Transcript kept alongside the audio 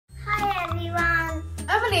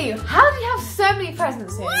Emily, how do you have so many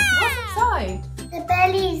presents here? What's inside? The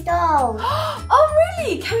Bellies doll. Oh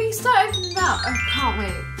really? Can we start opening that? I can't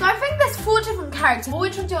wait. So I think there's 4 different characters.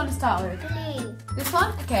 Which one do you want to start with? Blue. This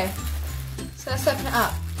one? Okay. So let's open it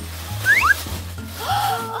up.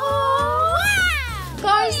 Oh, wow.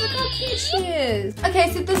 Guys, look how cute she is.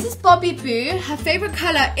 Okay, so this is Bobby Boo. Her favorite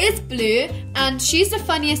color is blue, and she's the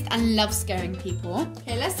funniest and loves scaring people.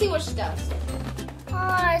 Okay, let's see what she does.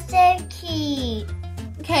 Oh, so cute.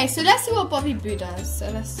 Okay, so let's see what Bobby Boo does. So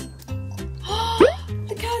let's...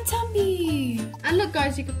 Look at her tummy. And look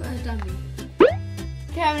guys, you can put her tummy.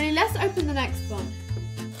 Okay, Emily, let's open the next one.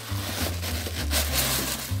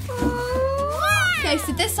 Okay,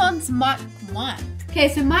 so this one's Mac. Okay,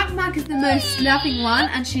 so Mac is the most loving one,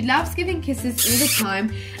 and she loves giving kisses all the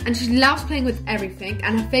time, and she loves playing with everything,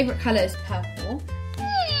 and her favorite color is purple.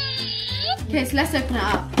 Okay, so let's open it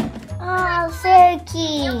up. Oh, so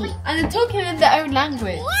cute. And they're talking in their own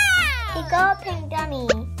language. They got a pink dummy.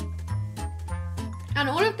 And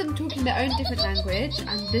all of them talking their own different language,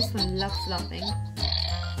 and this one loves laughing.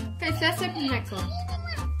 Okay, so let's open the next one.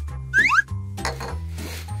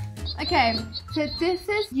 Okay, so this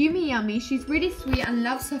is Yummy Yummy. She's really sweet and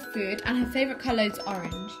loves her food, and her favorite colour is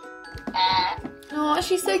orange. Oh,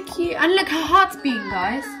 she's so cute. And look, her heart's beating,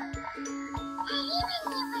 guys.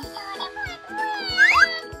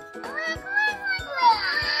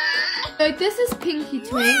 So this is Pinky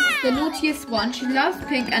Twink, the naughtiest one. She loves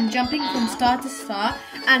pink and jumping from star to star.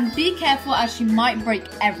 And be careful as she might break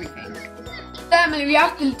everything. So Emily, we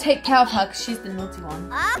have to take care of her because she's the naughty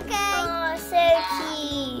one. Okay. Oh, so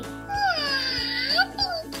cute.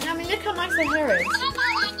 I mean, look how nice her hair is.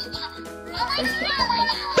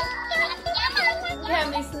 Okay,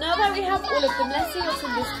 Emily, so now that we have all of them, let's see what's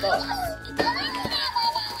in this box.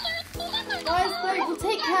 Guys, wait, we'll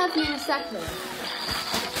take care of you in a second.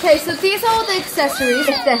 Okay, so these are all the accessories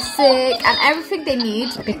if they're sick and everything they need.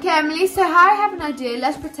 Okay, Emily, so I have an idea.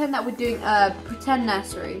 Let's pretend that we're doing a pretend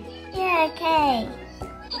nursery. Yeah, okay.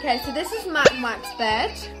 Okay, so this is Mac's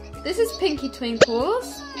bed. This is Pinky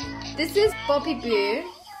Twinkles. This is Bobby Boo.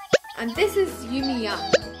 And this is Yummy Yum.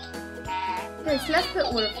 Okay, so let's put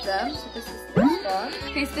all of them. So this is this one.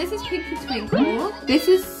 Okay, so this is Pinky Twinkle. This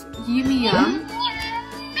is Yummy Yum.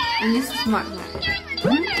 And this is Mac.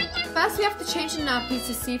 First, we have to change the nappies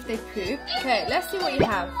to see if they poop. Okay, let's see what you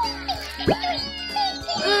have.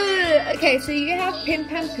 Okay, so you have Pim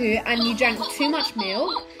Pam Poo and you drank too much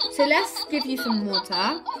milk. So let's give you some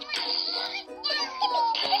water.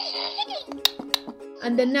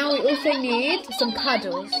 And then now we also need some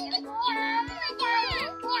cuddles.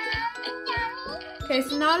 Okay,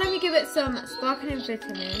 so now let me give it some sparkling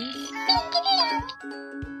vitamins.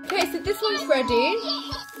 Okay, so this one's ready.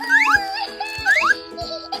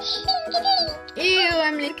 Ew,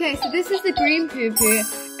 Emily. Okay, so this is the green poo poo,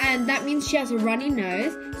 and that means she has a runny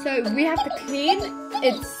nose. So we have to clean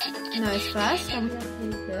its nose first, and we have to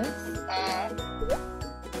use this.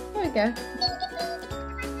 There we go.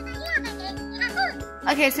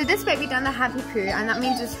 Okay, so this baby done the happy poo, and that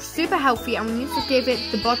means it's super healthy, and we need to give it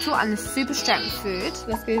the bottle and the super strength food.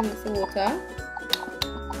 Let's give it some water.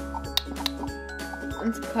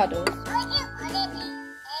 And some cuddles.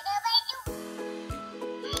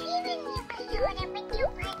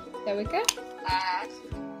 There we go.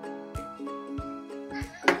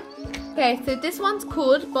 Okay, so this one's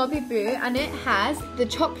called Bobby Boo, and it has the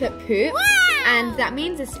chocolate poop, and that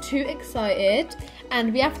means it's too excited,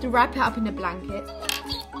 and we have to wrap it up in a blanket,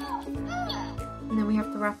 and then we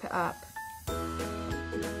have to wrap it up.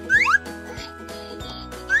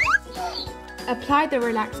 Apply the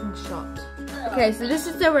relaxing shot. Okay, so this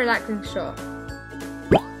is the relaxing shot.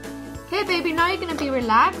 Okay, baby, now you're gonna be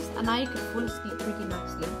relaxed, and now you can fall asleep pretty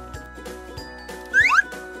nicely.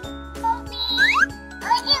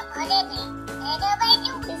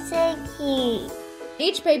 It's so cute.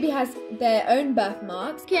 Each baby has their own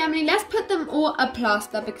birthmarks. Okay, Emily, let's put them all a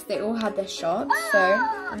plaster because they all had their shots. So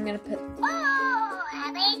I'm gonna put.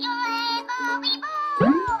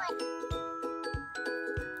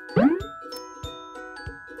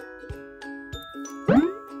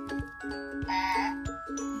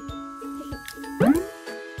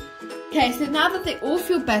 Okay, so now that they all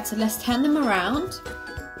feel better, let's turn them around.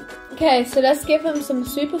 Okay, so let's give them some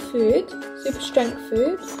super food, super strength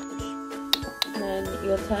food. And then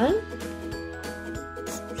your turn.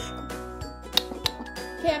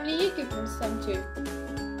 Okay, Emily, you give them some too.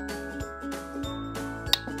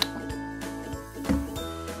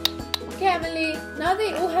 Okay, Emily, now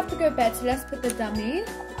they all have to go to bed, so let's put the dummy.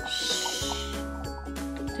 Shh.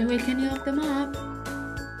 Don't wake any of them up.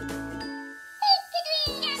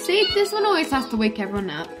 See, this one always has to wake everyone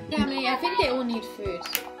up. Yeah, Emily, I think they all need food.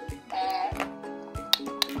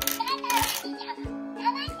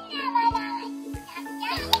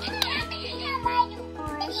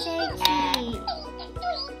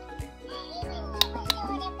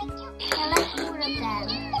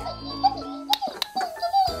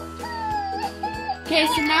 Okay,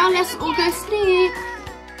 so now let's all go sleep.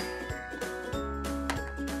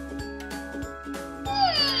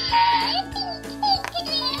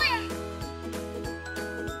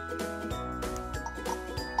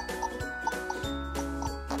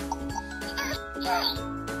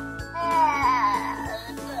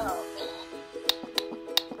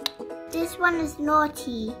 This one is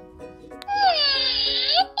naughty.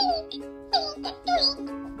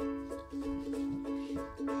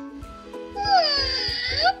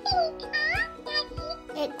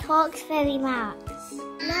 It talks very much.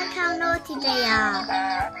 Look how naughty they are.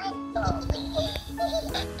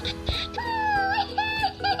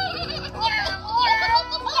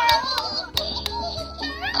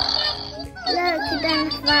 Look, it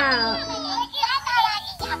doesn't fall.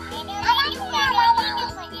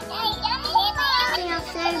 They are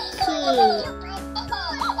so cute.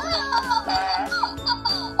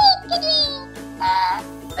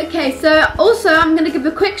 Okay, so also I'm going to give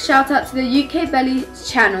a quick shout out to the UK Bellies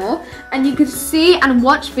channel, and you can see and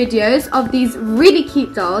watch videos of these really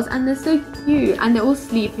cute dolls, and they're so cute and they're all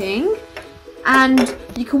sleeping, and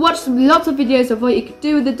you can watch lots of videos of what you could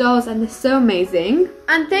do with the dolls, and they're so amazing.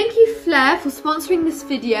 And thank you Flair for sponsoring this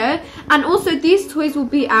video, and also these toys will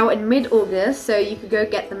be out in mid-August, so you could go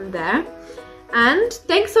get them there. And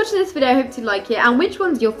thanks for watching this video, I hope you like it. And which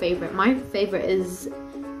one's your favourite? My favourite is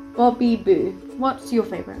Bobby Boo. What's your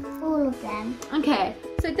favourite? All of them. Okay,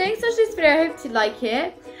 so thanks for watching this video, I hope you like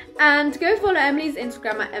it. And go follow Emily's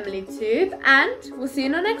Instagram at EmilyTube, and we'll see you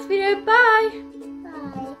in our next video. Bye!